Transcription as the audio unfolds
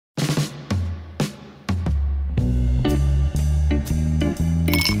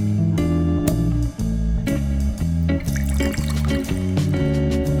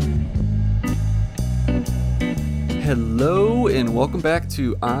Hello and welcome back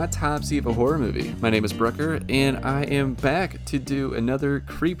to Autopsy of a Horror Movie. My name is Brucker and I am back to do another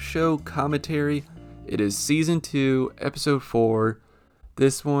Creepshow commentary. It is Season 2, Episode 4.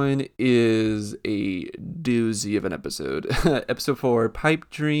 This one is a doozy of an episode. Episode 4, Pipe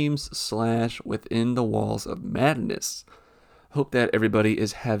Dreams / Within the Walls of Madness. Hope that everybody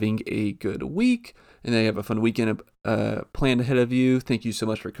is having a good week and they have a fun weekend planned ahead of you. Thank you so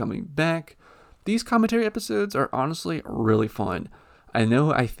much for coming back. These commentary episodes are honestly really fun.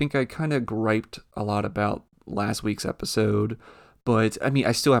 I think I kind of griped a lot about last week's episode, but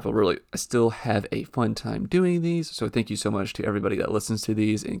I still have a fun time doing these. So thank you so much to everybody that listens to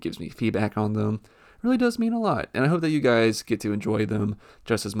these and gives me feedback on them. It really does mean a lot, and I hope that you guys get to enjoy them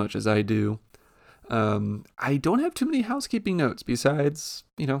just as much as I do. I don't have too many housekeeping notes besides,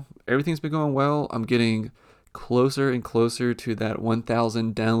 everything's been going well. I'm getting closer and closer to that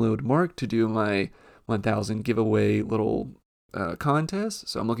 1,000 download mark to do my 1,000 giveaway little contest.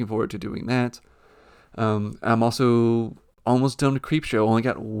 So I'm looking forward to doing that. I'm also almost done with Creepshow. Only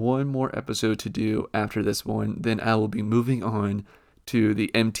got one more episode to do after this one. Then I will be moving on to the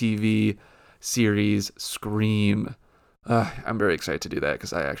MTV series Scream. I'm very excited to do that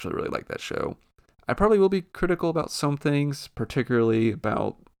because I actually really like that show. I probably will be critical about some things, particularly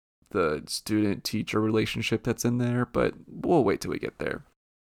about the student-teacher relationship that's in there, but we'll wait till we get there.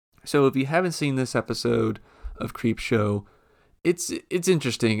 So if you haven't seen this episode of Creepshow, it's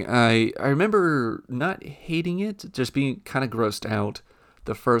interesting. I remember not hating it, just being kind of grossed out.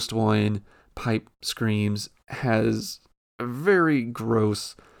 The first one, Pipe Screams, has a very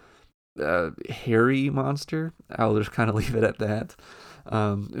gross, hairy monster. I'll just kind of leave it at that.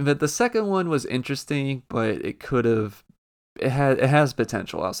 But the second one was interesting, but it has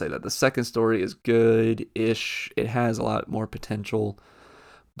potential. I'll say that the second story is good-ish. It has a lot more potential.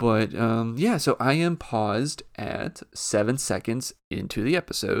 But so I am paused at 7 seconds into the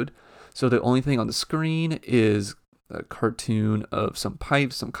episode. So the only thing on the screen is a cartoon of some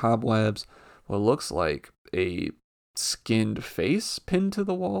pipes, some cobwebs, what looks like a skinned face pinned to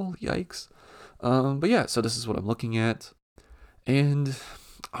the wall. Yikes. So this is what I'm looking at. And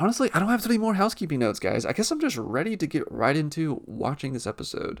honestly, I don't have any more housekeeping notes, guys. I guess I'm just ready to get right into watching this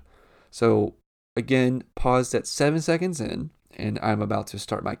episode. So, again, paused at 7 seconds in, and I'm about to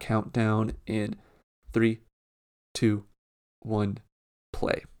start my countdown in 3, 2, 1,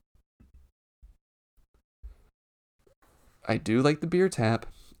 play. I do like the beer tap.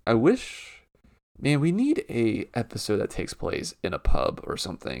 I wish, man, we need a episode that takes place in a pub or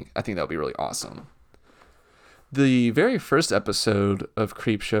something. I think that would be really awesome. The very first episode of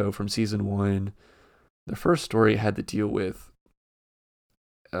Creepshow from season 1, the first story had to deal with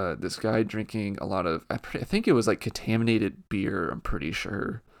this guy drinking a lot of, I think it was like contaminated beer, I'm pretty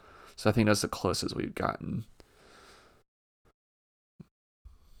sure. So I think that's the closest we've gotten.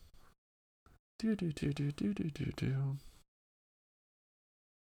 Boom,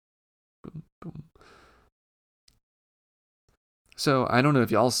 boom. So I don't know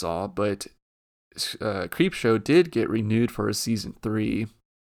if y'all saw, but Creepshow did get renewed for a season 3.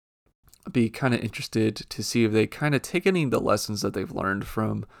 I'd be kind of interested to see if they kind of take any of the lessons that they've learned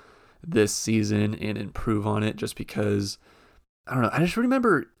from this season and improve on it, just because, I don't know, I just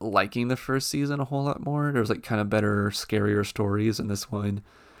remember liking the first season a whole lot more. There was like kind of better, scarier stories in this one.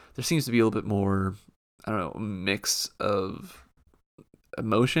 There seems to be a little bit more, I don't know, mix of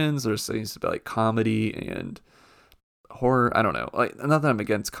emotions. There seems to be like comedy and horror. I don't know, like, not that I'm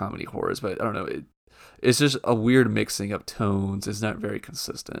against comedy horrors, but I don't know, it's just a weird mixing of tones. It's not very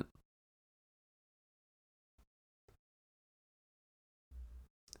consistent.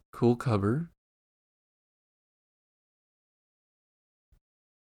 Cool cover.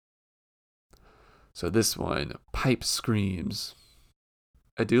 So this one, Pipe Screams.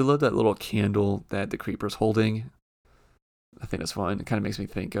 I do love that little candle that the creeper's holding. I think it's fun. It kind of makes me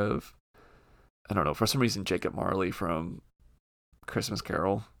think of, I don't know, for some reason, Jacob Marley from Christmas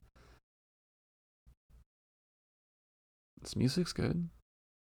Carol. This music's good.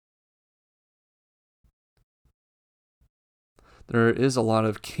 There is a lot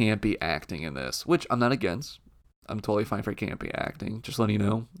of campy acting in this, which I'm not against. I'm totally fine for campy acting. Just letting you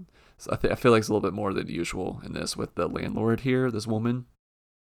know. So I feel like it's a little bit more than usual in this with the landlord here, this woman.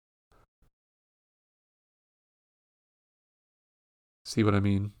 See what I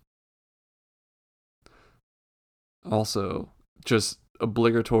mean? Also, just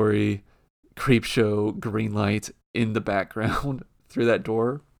obligatory Creepshow green light in the background through that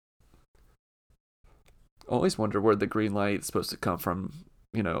door. I always wonder where the green light is supposed to come from,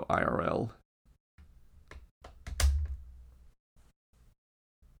 IRL.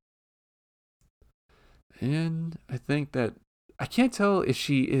 And I think that I can't tell if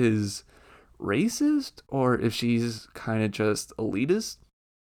she is racist or if she's kind of just elitist,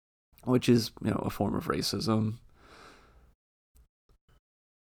 which is, a form of racism.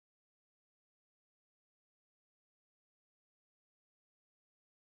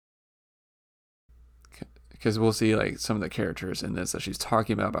 Because we'll see like some of the characters in this that she's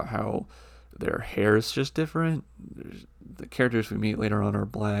talking about how their hair is just different. The characters we meet later on are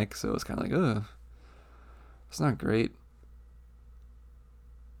black, so it's kind of like, ugh, it's not great.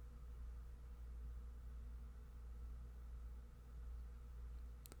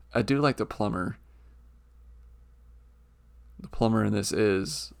 I do like the plumber. The plumber in this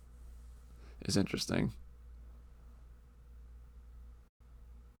is interesting.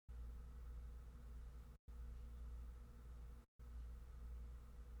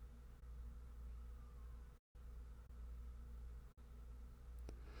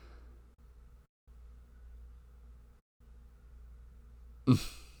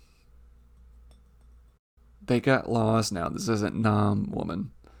 They got lost now. This isn't Nam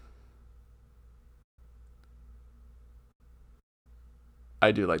woman.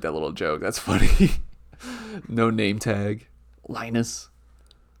 I do like that little joke. That's funny. No name tag. Linus.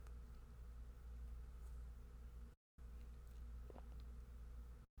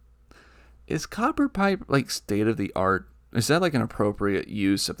 Is copper pipe like state of the art? Is that like an appropriate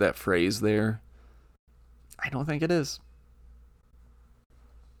use of that phrase there? I don't think it is.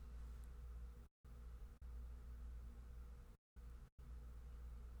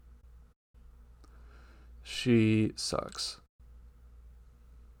 She sucks.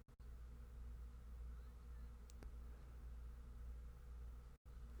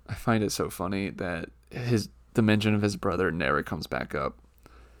 I find it so funny that his the mention of his brother never comes back up.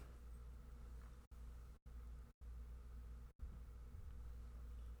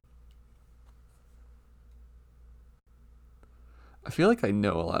 I feel like I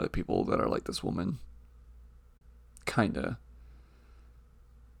know a lot of people that are like this woman. Kinda.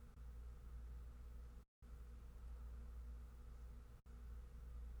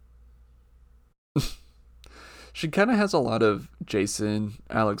 She kind of has a lot of Jason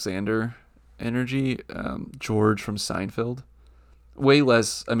Alexander energy. George from Seinfeld. Way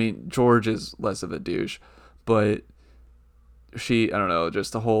less. I mean, George is less of a douche, but she, I don't know,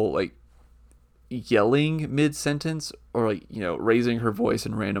 just the whole like yelling mid sentence or like, raising her voice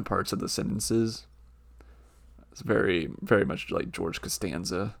in random parts of the sentences. It's very, very much like George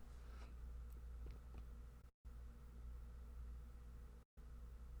Costanza.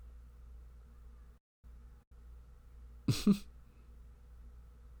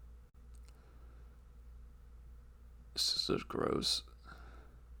 This is just gross.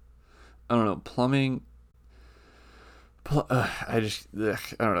 I don't know. Plumbing. I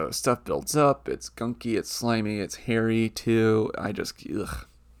don't know. Stuff builds up. It's gunky. It's slimy. It's hairy too. Ugh.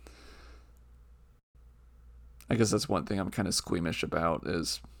 I guess that's one thing I'm kind of squeamish about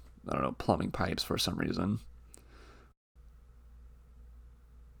is, I don't know, plumbing pipes for some reason.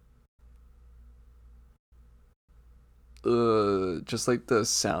 Just like the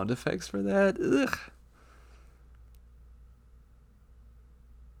sound effects for that. Ugh.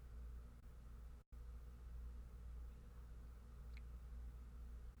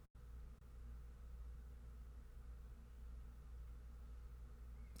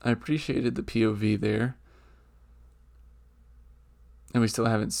 I appreciated the POV there, and we still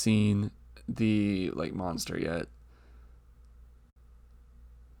haven't seen the like monster yet.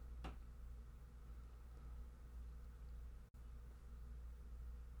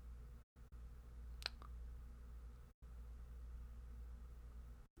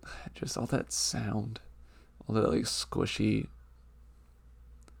 Just all that sound, all that like squishy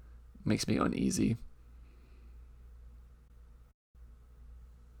makes me uneasy.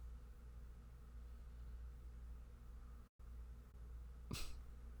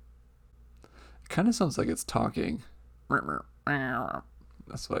 It kind of sounds like it's talking.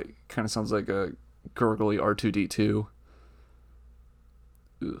 That's like kind of sounds like a gurgly R2D2.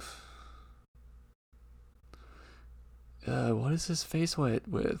 Oof. What is his face wet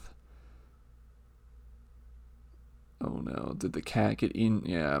with? Oh no! Did the cat get eaten?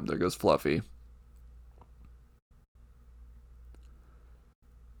 Yeah, there goes Fluffy.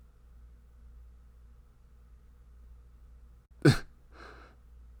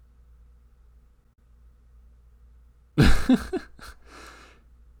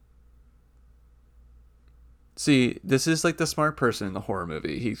 See, this is like the smart person in the horror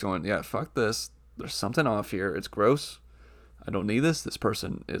movie. He's going, yeah, fuck this. There's something off here. It's gross. I don't need this. This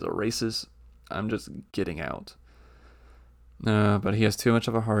person is a racist. I'm just getting out. But he has too much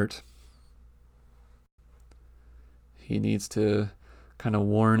of a heart. He needs to kind of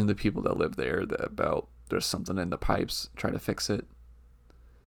warn the people that live there that about there's something in the pipes. Try to fix it.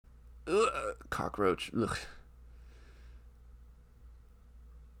 Ugh, cockroach. Ugh.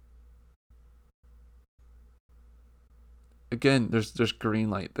 Again, there's green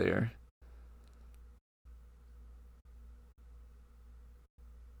light there.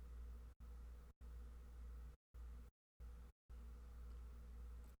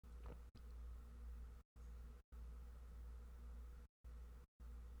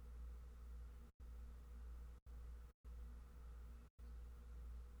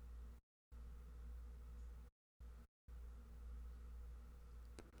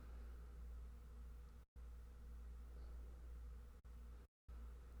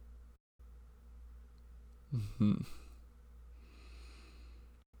 Hmm.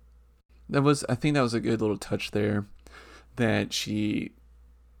 I think that was a good little touch there that she,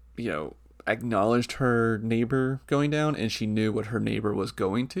 acknowledged her neighbor going down and she knew what her neighbor was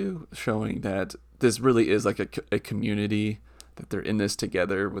going to, showing that this really is like a community, that they're in this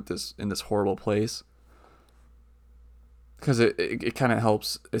together with this in this horrible place. Because it kind of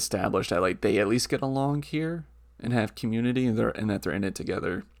helps establish that like they at least get along here and have community, and that they're in it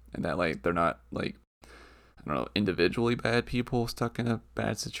together, and that like they're not like, I don't know, individually bad people stuck in a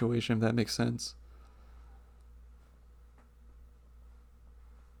bad situation, if that makes sense.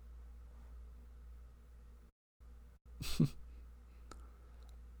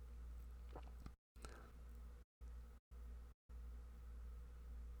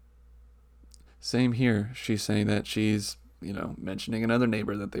 Same here. She's saying that she's, mentioning another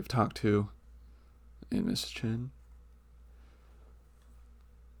neighbor that they've talked to in Miss Chin.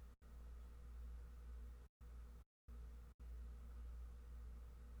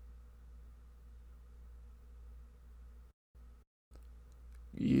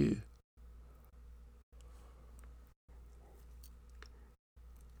 Yeah.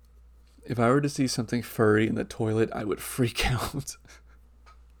 If I were to see something furry in the toilet, I would freak out.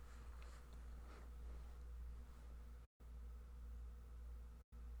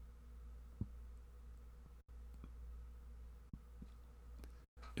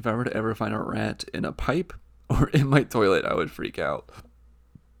 If I were to ever find a rat in a pipe or in my toilet, I would freak out.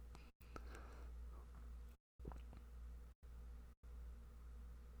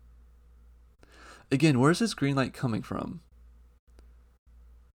 Again, where's this green light coming from?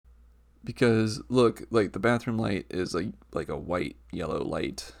 Because look, like the bathroom light is like a white yellow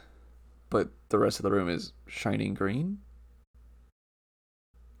light, but the rest of the room is shining green.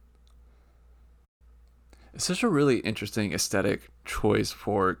 It's such a really interesting aesthetic choice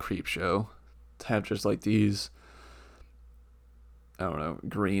for Creepshow to have just like these, I don't know,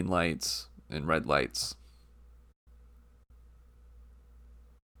 green lights and red lights.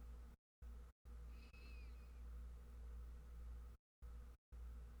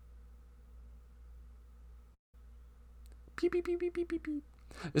 Beep beep beep beep beep beep beep.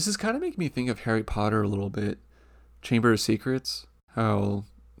 This is kind of making me think of Harry Potter a little bit. Chamber of Secrets, how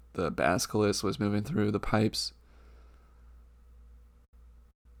the basilisk was moving through the pipes.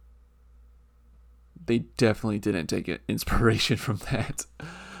 They definitely didn't take inspiration from that,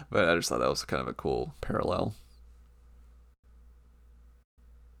 but I just thought that was kind of a cool parallel.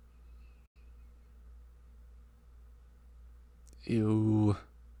 Ew,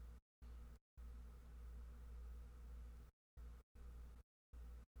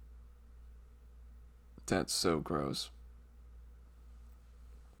 that's so gross.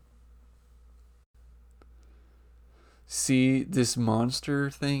 See, this monster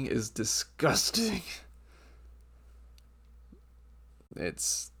thing is disgusting.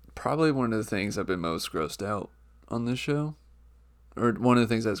 It's probably one of the things I've been most grossed out on this show, or one of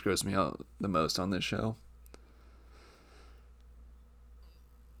the things that's grossed me out the most on this show.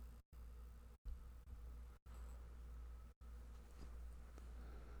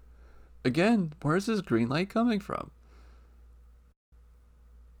 Again, where's this green light coming from?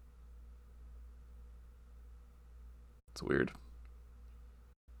 It's weird.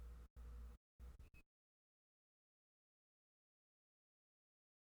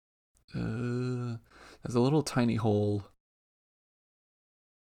 There's a little tiny hole.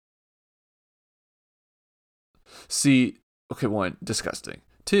 See, okay, one, disgusting.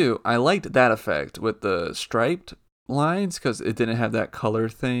 Two, I liked that effect with the striped lines because it didn't have that color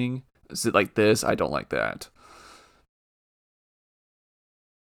thing. Is it like this? I don't like that.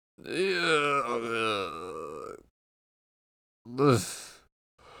 Ugh.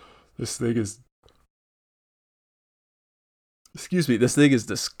 This thing is. Excuse me, this thing is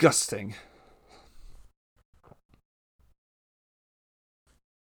disgusting.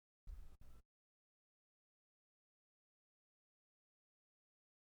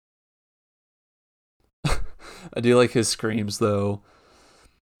 I do like his screams though.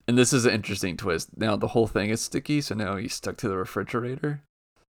 And this is an interesting twist. Now the whole thing is sticky, so now he's stuck to the refrigerator.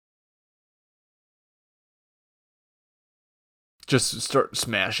 Just start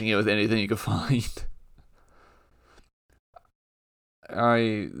smashing it with anything you can find.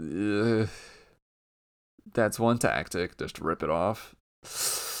 I. That's one tactic, just to rip it off.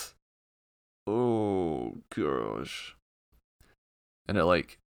 Oh gosh. And it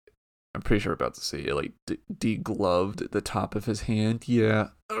like, I'm pretty sure we're about to see it like degloved the top of his hand. Yeah.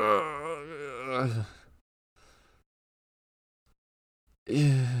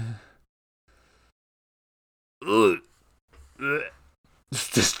 Yeah. It's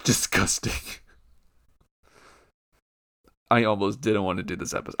just disgusting. I almost didn't want to do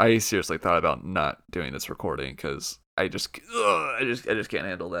this episode. I seriously thought about not doing this recording because I just can't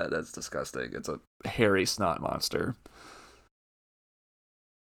handle that. That's disgusting. It's a hairy snot monster.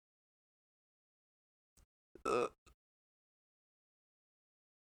 Ugh.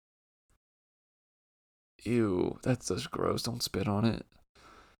 Ew, that's just gross. Don't spit on it.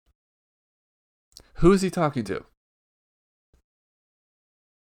 Who is he talking to?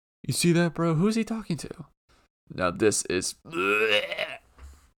 You see that, bro? Who is he talking to? Now this is.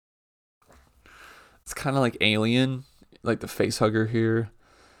 It's kind of like Alien, like the face hugger here.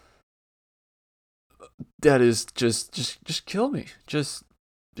 That is just kill me. Just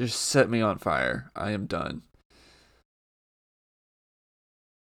set me on fire. I am done.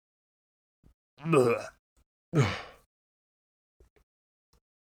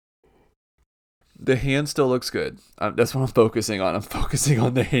 The hand still looks good. That's what I'm focusing on. I'm focusing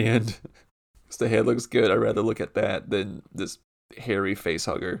on the hand. Because the hand looks good. I'd rather look at that than this hairy face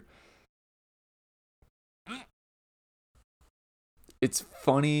hugger. It's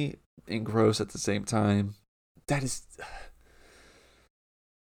funny and gross at the same time. That is.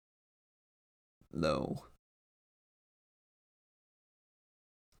 No.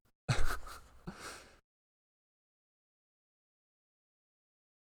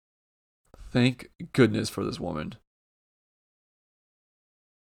 Thank goodness for this woman.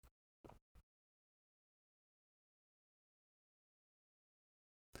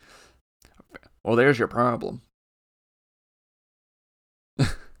 Well, there's your problem.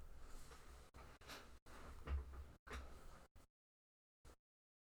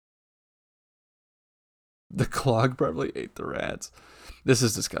 The clog probably ate the rats. This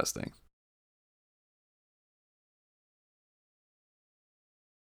is disgusting.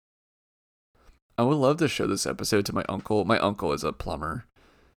 I would love to show this episode to my uncle. My uncle is a plumber.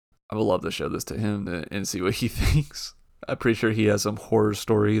 I would love to show this to him and see what he thinks. I'm pretty sure he has some horror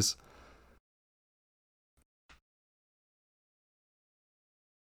stories.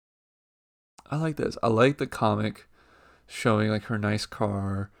 I like this. I like the comic showing like her nice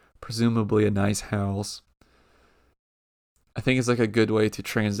car, presumably a nice house. I think it's like a good way to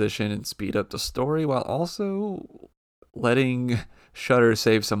transition and speed up the story while also letting Shutter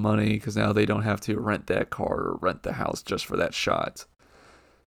save some money because now they don't have to rent that car or rent the house just for that shot.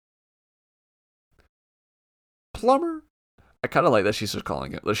 Plumber? I kind of like that she's just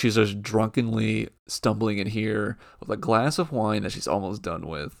calling it. Like she's just drunkenly stumbling in here with a glass of wine that she's almost done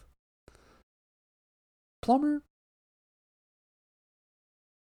with. Plumber?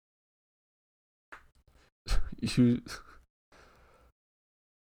 You.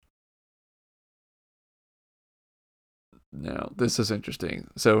 Now, this is interesting.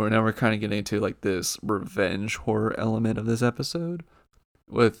 So now we're kind of getting into like this revenge horror element of this episode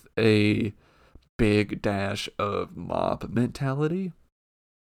with a big dash of mob mentality.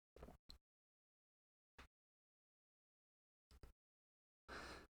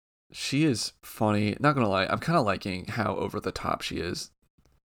 She is funny. Not gonna lie, I'm kind of liking how over the top she is.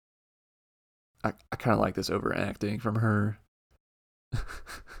 I kind of like this overacting from her.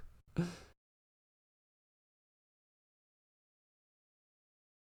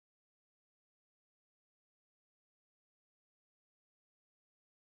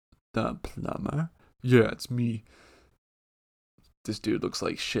 The plumber? Yeah, it's me. This dude looks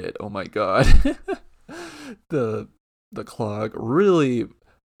like shit. Oh my god. the the clog really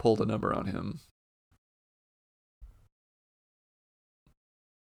pulled a number on him.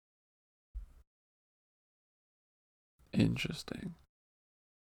 Interesting.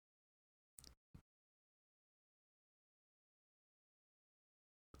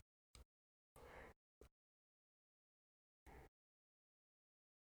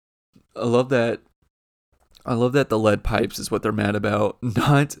 I love that. I love that the lead pipes is what they're mad about,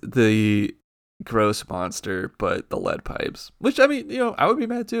 not the gross monster, but the lead pipes. Which I mean, I would be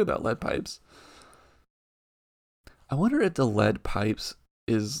mad too about lead pipes. I wonder if the lead pipes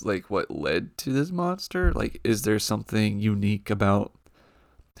is like what led to this monster? Like, is there something unique about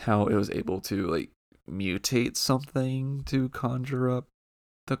how it was able to like mutate something to conjure up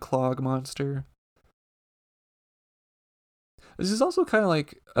the clog monster? This is also kind of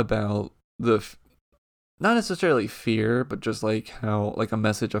like about not necessarily fear, but just like how like a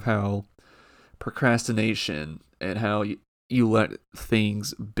message of how procrastination and how you let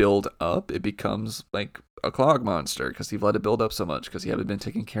things build up, it becomes like a clog monster because you've let it build up so much because you haven't been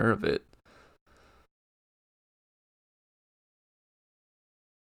taking care of it.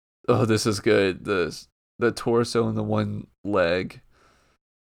 Oh, this is good. The torso and the one leg.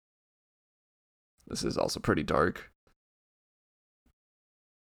 This is also pretty dark.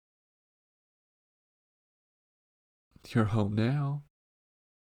 You're home now.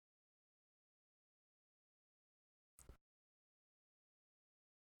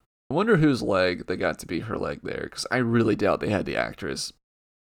 I wonder whose leg they got to be her leg there, because I really doubt they had the actress,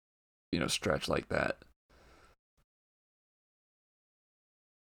 stretch like that.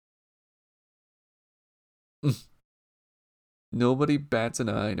 Nobody bats an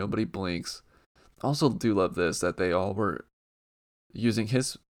eye. Nobody blinks. Also, do love this that they all were using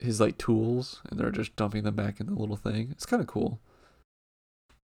his like tools, and they're just dumping them back in the little thing. It's kind of cool.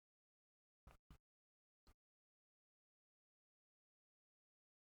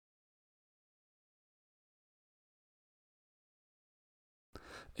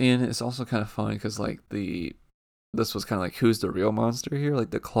 And it's also kind of fun because like the this was kind of like who's the real monster here?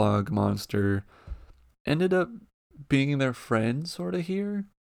 Like the clog monster ended up being their friend sort of here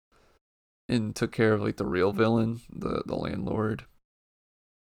and took care of like the real villain, the landlord.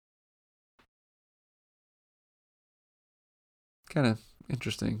 Kind of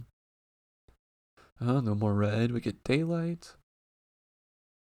interesting. Oh, no more red. We get daylight.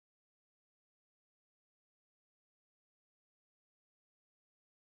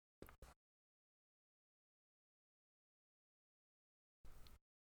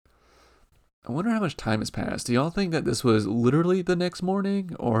 I wonder how much time has passed. Do y'all think that this was literally the next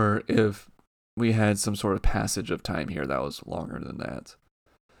morning, or if we had some sort of passage of time here that was longer than that?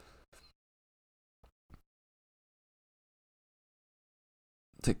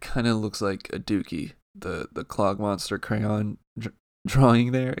 It kind of looks like a dookie. The clog monster crayon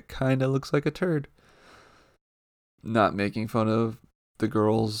drawing there, it kind of looks like a turd. Not making fun of the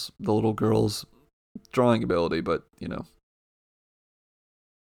little girls' drawing ability, but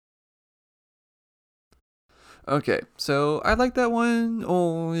Okay, so I like that one.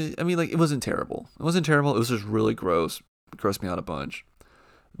 Oh, I mean, like it wasn't terrible. It wasn't terrible. It was just really gross. Grossed me out a bunch.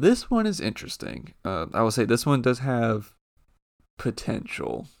 This one is interesting. I will say this one does have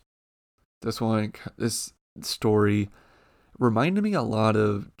potential. This story reminded me a lot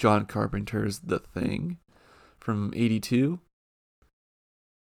of John Carpenter's The Thing from '82.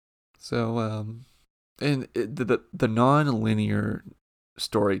 So, and the non-linear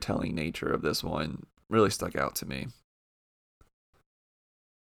storytelling nature of this one really stuck out to me.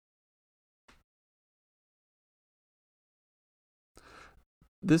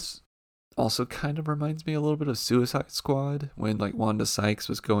 This also kind of reminds me a little bit of Suicide Squad when like Wanda Sykes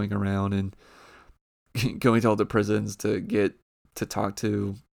was going around and going to all the prisons to get to talk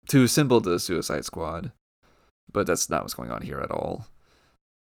to assemble the Suicide Squad. But that's not what's going on here at all.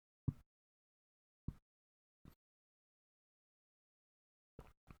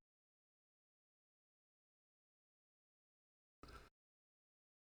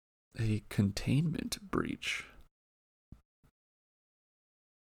 A containment breach.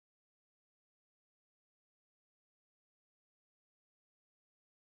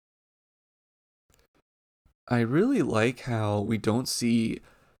 I really like how we don't see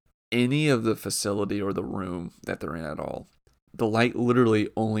any of the facility or the room that they're in at all. The light literally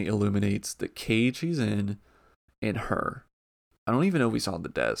only illuminates the cage he's in and her. I don't even know if we saw the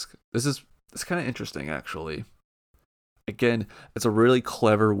desk. It's kind of interesting actually. Again, it's a really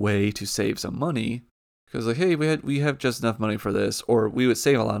clever way to save some money because like hey, we have just enough money for this or we would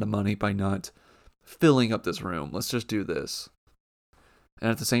save a lot of money by not filling up this room. Let's just do this. And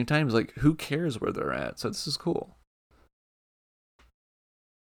at the same time, it's like who cares where they're at? So this is cool.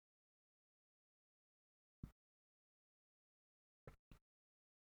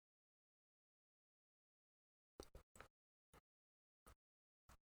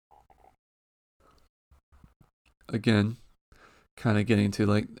 Again, kind of getting to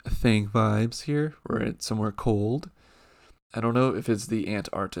like Thing vibes here. We're at somewhere cold. I don't know if it's the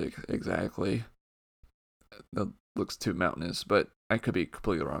Antarctic exactly. That looks too mountainous, but I could be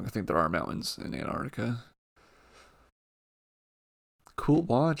completely wrong. I think there are mountains in Antarctica. Cool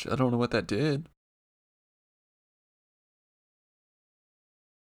watch. I don't know what that did.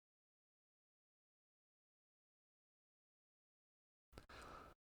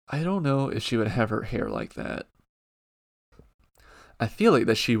 I don't know if she would have her hair like that. I feel like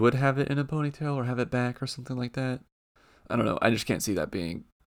that she would have it in a ponytail or have it back or something like that. I don't know. I just can't see that being,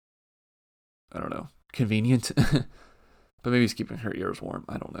 I don't know, convenient. But maybe he's keeping her ears warm.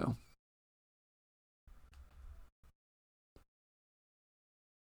 I don't know.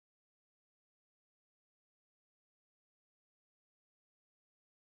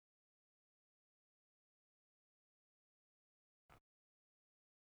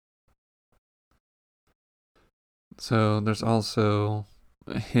 So there's also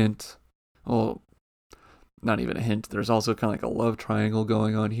a hint. Well, not even a hint. There's also kind of like a love triangle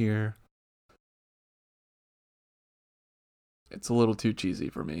going on here. It's a little too cheesy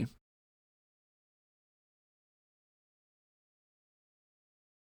for me.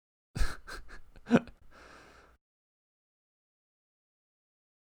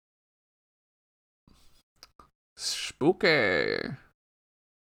 Spooky.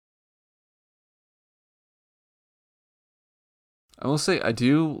 I will say I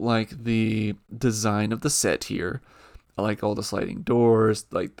do like the design of the set here. I like all the sliding doors,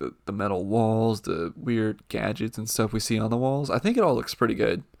 like the metal walls, the weird gadgets and stuff we see on the walls. I think it all looks pretty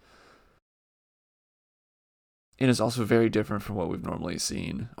good. And it's also very different from what we've normally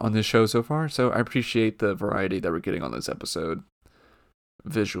seen on this show so far. So I appreciate the variety that we're getting on this episode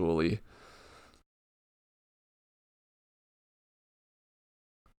visually.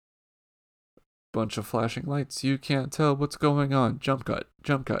 Bunch of flashing lights. You can't tell what's going on. Jump cut,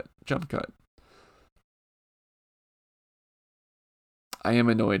 jump cut, jump cut. I am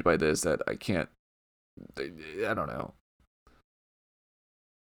annoyed by this that I can't. I don't know.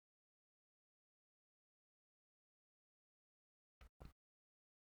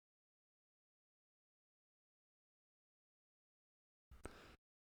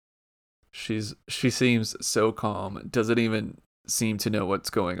 She seems so calm. Doesn't even seem to know what's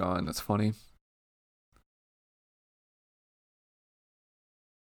going on. That's funny.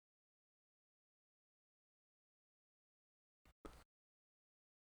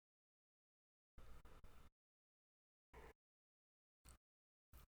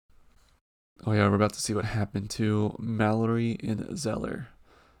 Oh yeah, we're about to see what happened to Mallory and Zeller.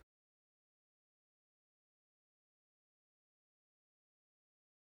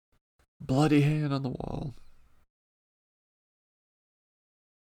 Bloody hand on the wall.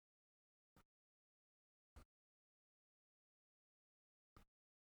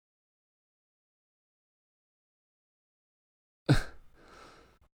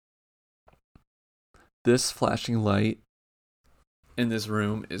 This flashing light in this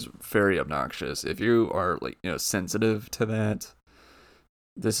room is very obnoxious. If you are like, sensitive to that,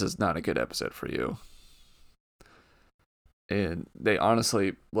 this is not a good episode for you. And they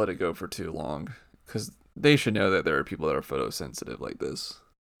honestly let it go for too long cuz they should know that there are people that are photosensitive like this.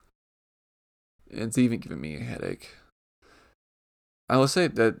 It's even giving me a headache. I will say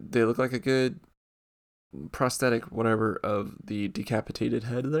that they look like a good prosthetic whatever of the decapitated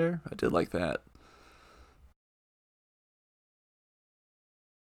head there. I did like that.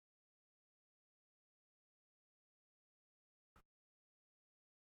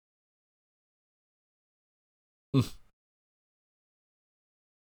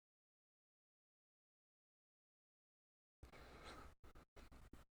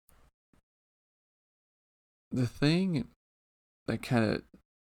 The thing that kind of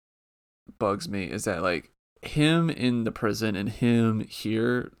bugs me is that like him in the prison and him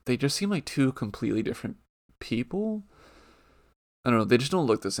here, they just seem like two completely different people. I don't know, they just don't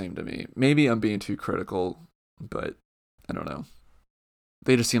look the same to me. Maybe I'm being too critical, but I don't know.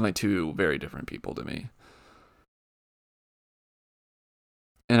 They just seem like two very different people to me.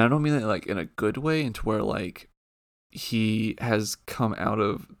 And I don't mean that like in a good way, into where like he has come out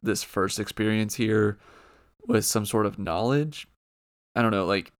of this first experience here with some sort of knowledge. I don't know,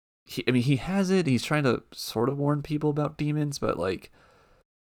 like I mean he has it. He's trying to sort of warn people about demons, but like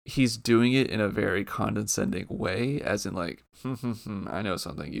he's doing it in a very condescending way, as in like, I know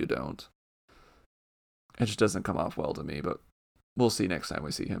something you don't. It just doesn't come off well to me, but we'll see next time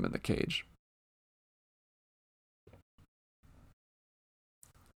we see him in the cage.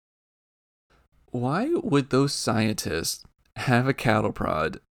 Why would those scientists have a cattle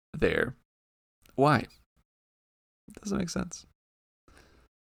prod there? Why? Doesn't make sense.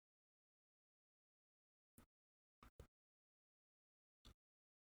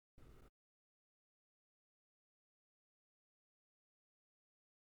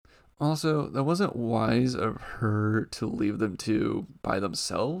 Also, that wasn't wise of her to leave them two by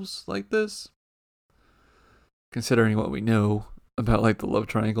themselves like this, considering what we know about like the love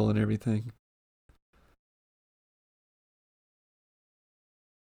triangle and everything.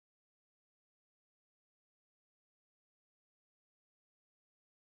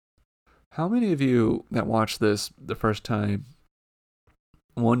 How many of you that watched this the first time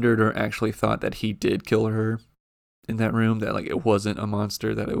wondered or actually thought that he did kill her in that room? That like it wasn't a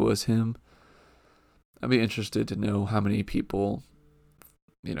monster, that it was him? I'd be interested to know how many people,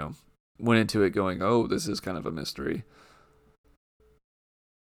 you know, went into it going, "Oh, this is kind of a mystery,"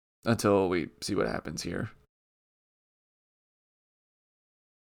 until we see what happens here.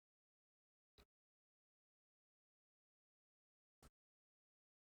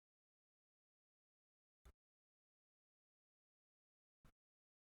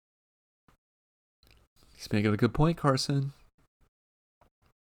 He's making a good point, Carson.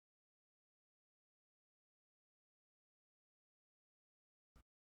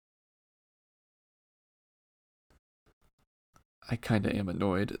 I kind of am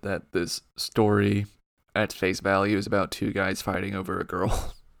annoyed that this story, at face value, is about two guys fighting over a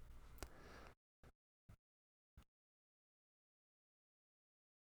girl.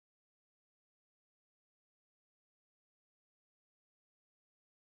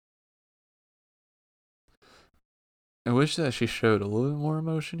 I wish that she showed a little bit more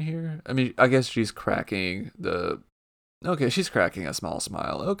emotion here. I mean, I guess she's cracking the. Okay, she's cracking a small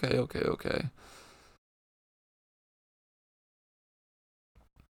smile. Okay, okay, okay.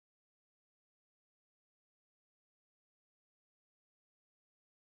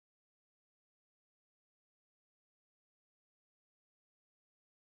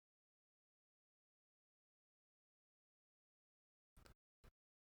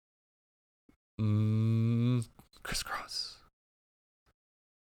 Mmm. Crisscross.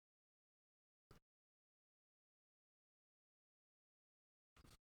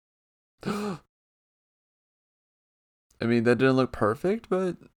 I mean, that didn't look perfect,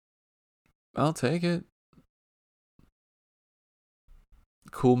 but I'll take it.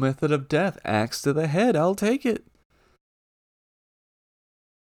 Cool method of death. Axe to the head. I'll take it.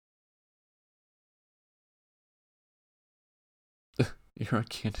 You're on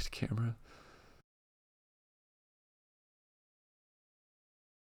candid camera.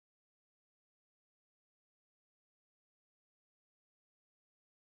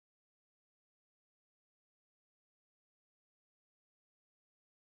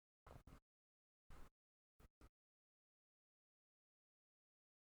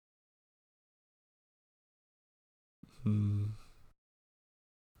 Hmm.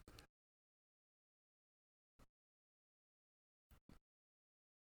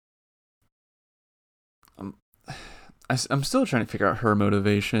 I'm, I'm still trying to figure out her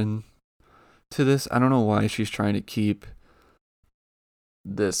motivation to this. I don't know why she's trying to keep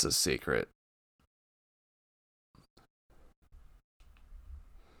this a secret.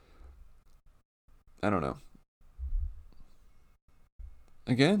 I don't know.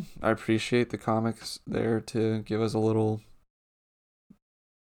 Again, I appreciate the comics there to give us a little,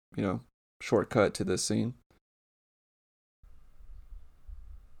 you know, shortcut to this scene.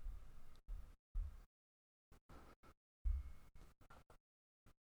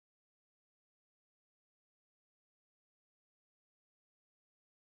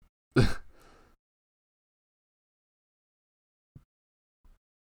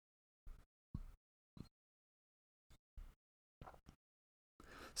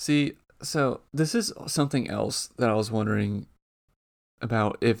 See, so this is something else that I was wondering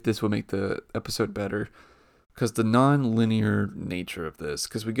about if this would make the episode better. Because the non linear nature of this,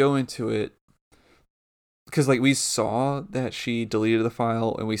 because we go into it, because like we saw that she deleted the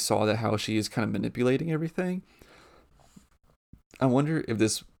file and we saw that how she is kind of manipulating everything. I wonder if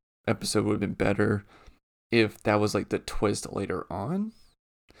this episode would have been better if that was like the twist later on.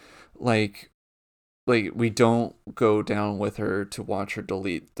 Like, we don't go down with her to watch her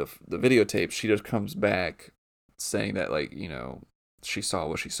delete the videotape. She just comes back saying that like she saw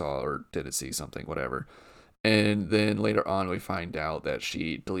what she saw or didn't see something, whatever. And then later on we find out that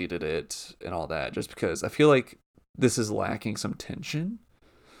she deleted it and all that. Just because I feel like this is lacking some tension.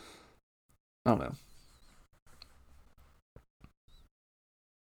 I don't know.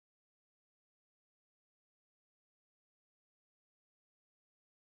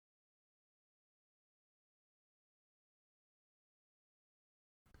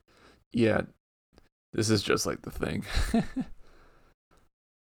 Yeah, this is just like the thing.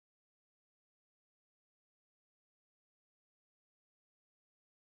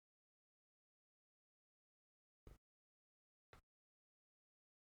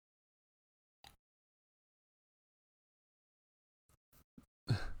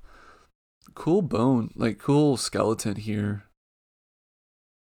 Cool bone, like cool skeleton here.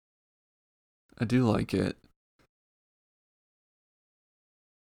 I do like it.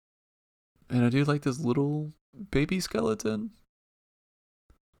 And I do like this little baby skeleton.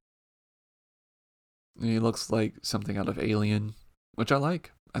 He looks like something out of Alien, which I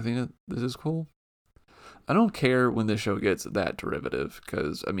like. I think that this is cool. I don't care when the show gets that derivative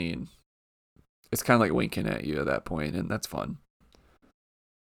because, I mean, it's kind of like winking at you at that point, and that's fun.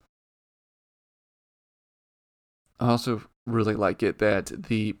 I also really like it that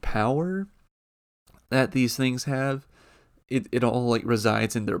the power that these things have, it all like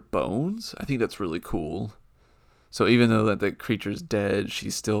resides in their bones. I think that's really cool. So even though that the creature's dead,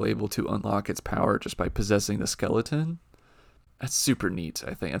 she's still able to unlock its power just by possessing the skeleton. That's super neat,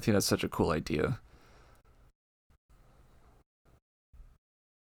 I think. I think that's such a cool idea.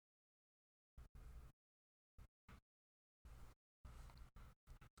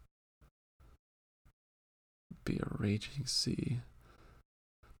 Be a raging sea.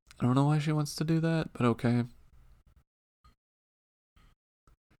 I don't know why she wants to do that, but okay.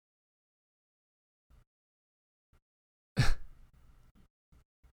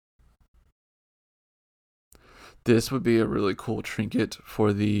 This would be a really cool trinket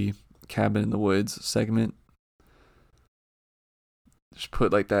for the cabin in the woods segment. Just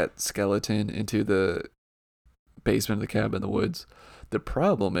put like that skeleton into the basement of the cabin in the woods. The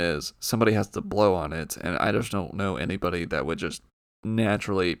problem is somebody has to blow on it, and I just don't know anybody that would just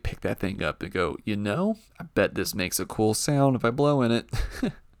naturally pick that thing up and go, I bet this makes a cool sound if I blow in it.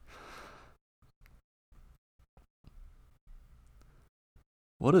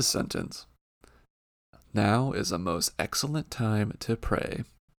 What a sentence. Now is a most excellent time to pray.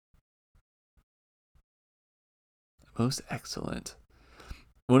 Most excellent.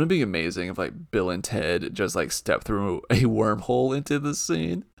 Wouldn't it be amazing if like Bill and Ted just like step through a wormhole into the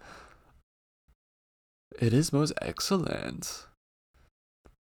scene? It is most excellent.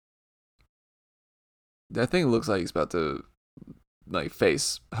 That thing looks like he's about to like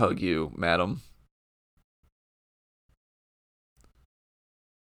face hug you, madam.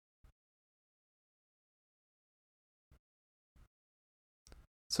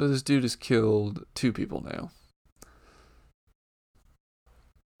 So this dude has killed two people now.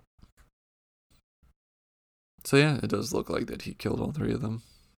 So yeah, it does look like that he killed all three of them.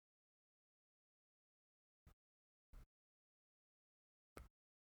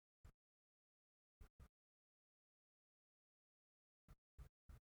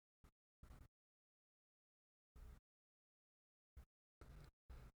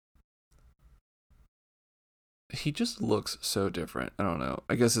 He just looks so different. I don't know.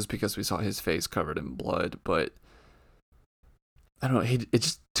 I guess it's because we saw his face covered in blood, but I don't know. It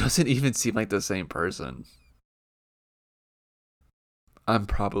just doesn't even seem like the same person. I'm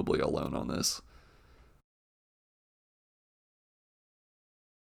probably alone on this.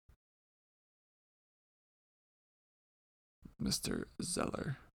 Mr.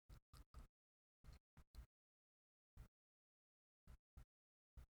 Zeller.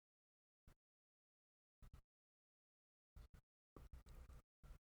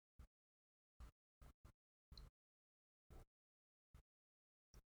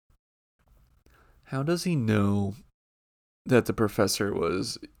 How does he know that the professor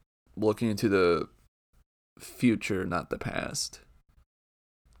was looking into the future, not the past?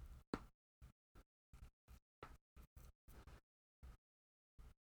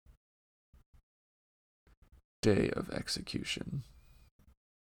 Day of execution.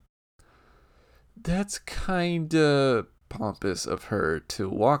 That's kinda pompous of her to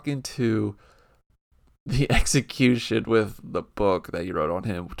walk into the execution with the book that you wrote on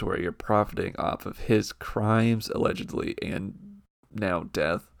him to where you're profiting off of his crimes allegedly and now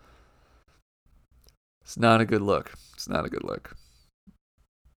death. It's not a good look. It's not a good look.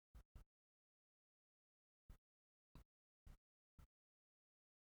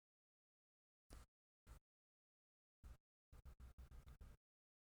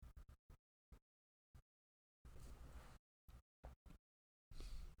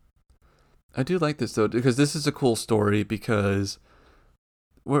 I do like this though because this is a cool story because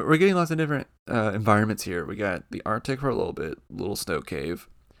we're getting lots of different environments here. We got the Arctic for a little bit, little snow cave,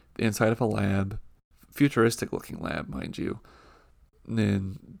 the inside of a lab, futuristic looking lab, mind you. And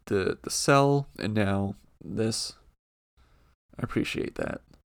then the cell, and now this. I appreciate that.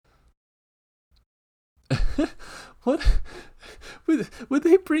 What would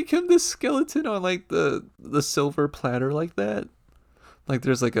they bring him this skeleton on like the silver platter like that? Like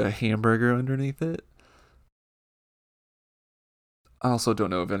there's like a hamburger underneath it. I also don't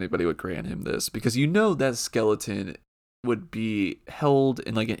know if anybody would grant him this because that skeleton would be held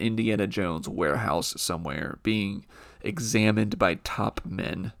in like an Indiana Jones warehouse somewhere, being examined by top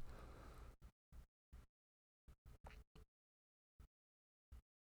men.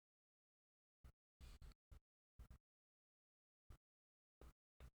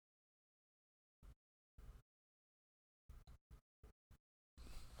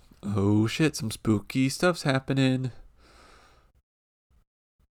 Oh shit, some spooky stuff's happening.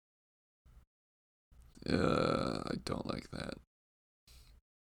 I don't like that.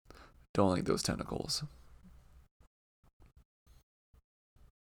 Don't like those tentacles.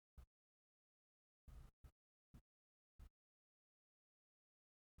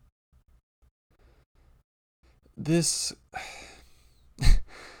 This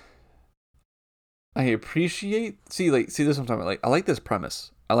I appreciate. See this. What I'm talking about. Like, I like this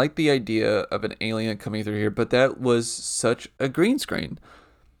premise. I like the idea of an alien coming through here, but that was such a green screen.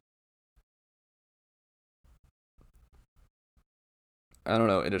 I don't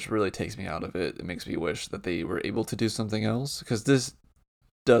know. It just really takes me out of it. It makes me wish that they were able to do something else because this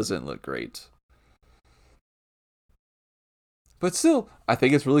doesn't look great. But still, I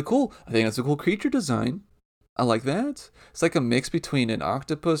think it's really cool. I think it's a cool creature design. I like that. It's like a mix between an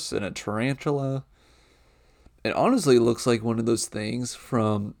octopus and a tarantula. It honestly looks like one of those things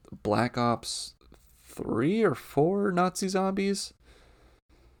from Black Ops 3 or 4 Nazi zombies.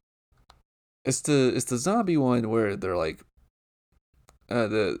 It's the zombie one where they're like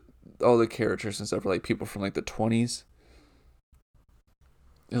the all the characters and stuff are like people from like the 20s.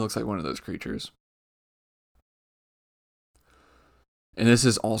 It looks like one of those creatures. And this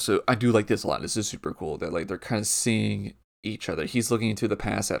is also I do like this a lot. This is super cool that like they're kind of seeing each other. He's looking into the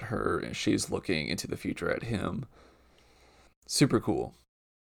past at her and she's looking into the future at him. Super cool.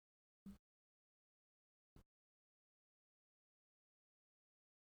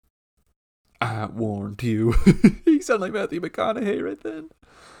 I warned you. He sounded like Matthew McConaughey right then.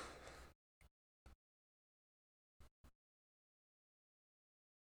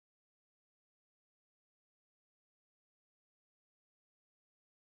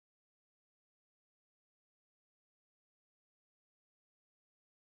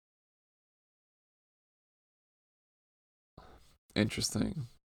 Interesting.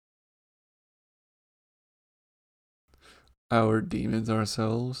 Our demons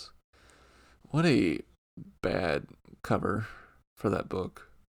ourselves. What a bad cover for that book.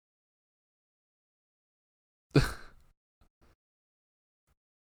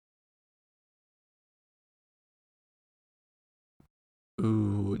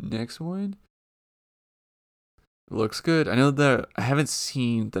 Ooh, next one looks good. I know that I haven't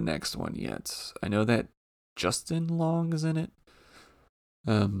seen the next one yet. I know that Justin Long is in it.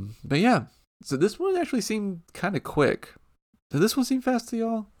 But yeah. So this one actually seemed kind of quick. Did this one seem fast to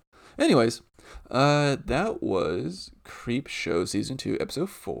y'all? Anyways, that was Creep Show Season 2, Episode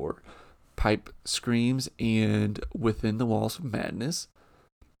 4, Pipe Screams and Within the Walls of Madness.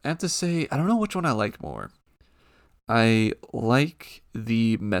 I have to say, I don't know which one I like more. I like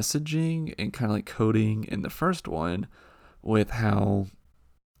the messaging and kind of like coding in the first one with how,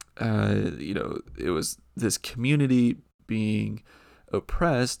 it was this community being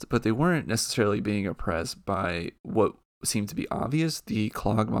oppressed, but they weren't necessarily being oppressed by what seemed to be obvious, the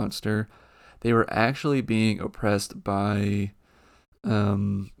clog monster. They were actually being oppressed by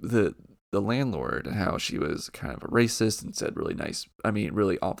the landlord, and how she was kind of a racist and said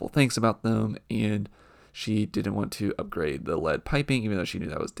really awful things about them, and she didn't want to upgrade the lead piping even though she knew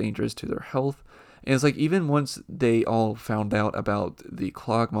that was dangerous to their health. And it's like even once they all found out about the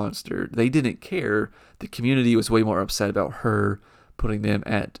clog monster, they didn't care. The community was way more upset about her putting them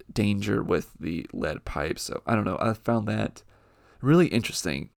at danger with the lead pipe. So I don't know. I found that really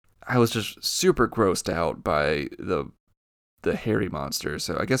interesting. I was just super grossed out by the hairy monster.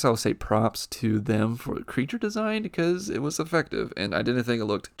 So I guess I'll say props to them for the creature design because it was effective and I didn't think it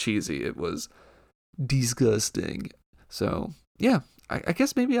looked cheesy. It was disgusting. So yeah, I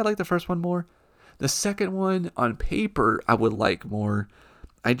guess maybe I like the first one more. The second one on paper I would like more.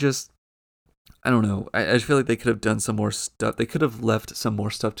 I don't know. I just feel like they could have done some more stuff. They could have left some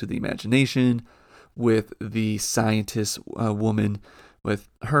more stuff to the imagination with the scientist woman. With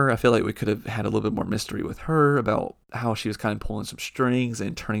her, I feel like we could have had a little bit more mystery with her about how she was kind of pulling some strings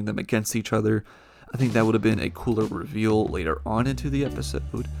and turning them against each other. I think that would have been a cooler reveal later on into the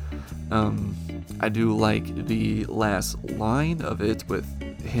episode. I do like the last line of it with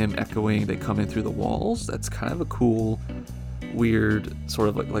him echoing, "They come in through the walls." That's kind of a cool, weird, sort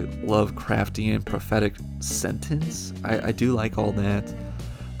of like Lovecraftian prophetic sentence. I do like all that.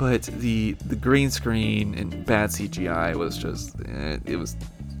 But the green screen and bad CGI was just,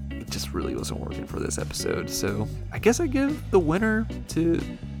 it just really wasn't working for this episode. So I guess I give the winner to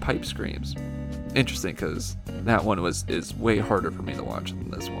Pipe Screams. Interesting, because that one is way harder for me to watch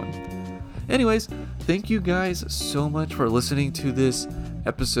than this one. Anyways, thank you guys so much for listening to this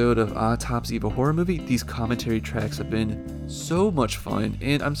episode of Autopsy of a Horror Movie. These commentary tracks have been so much fun,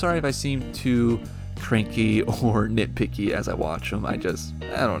 and I'm sorry if I seem to cranky or nitpicky as I watch them. I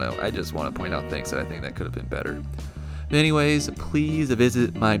don't know. I just want to point out things that I think that could have been better. But anyways, please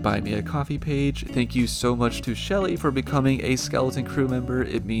visit my Buy Me a Coffee page. Thank you so much to Shelly for becoming a Skeleton Crew member.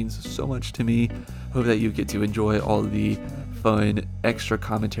 It means so much to me. Hope that you get to enjoy all the fun extra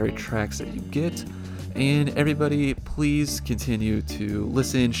commentary tracks that you get. And everybody, please continue to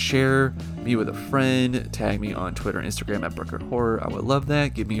listen, share me with a friend, tag me on Twitter and Instagram at Brucker Horror. I would love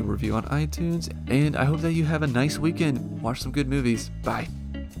that. Give me a review on iTunes. And I hope that you have a nice weekend. Watch some good movies. Bye.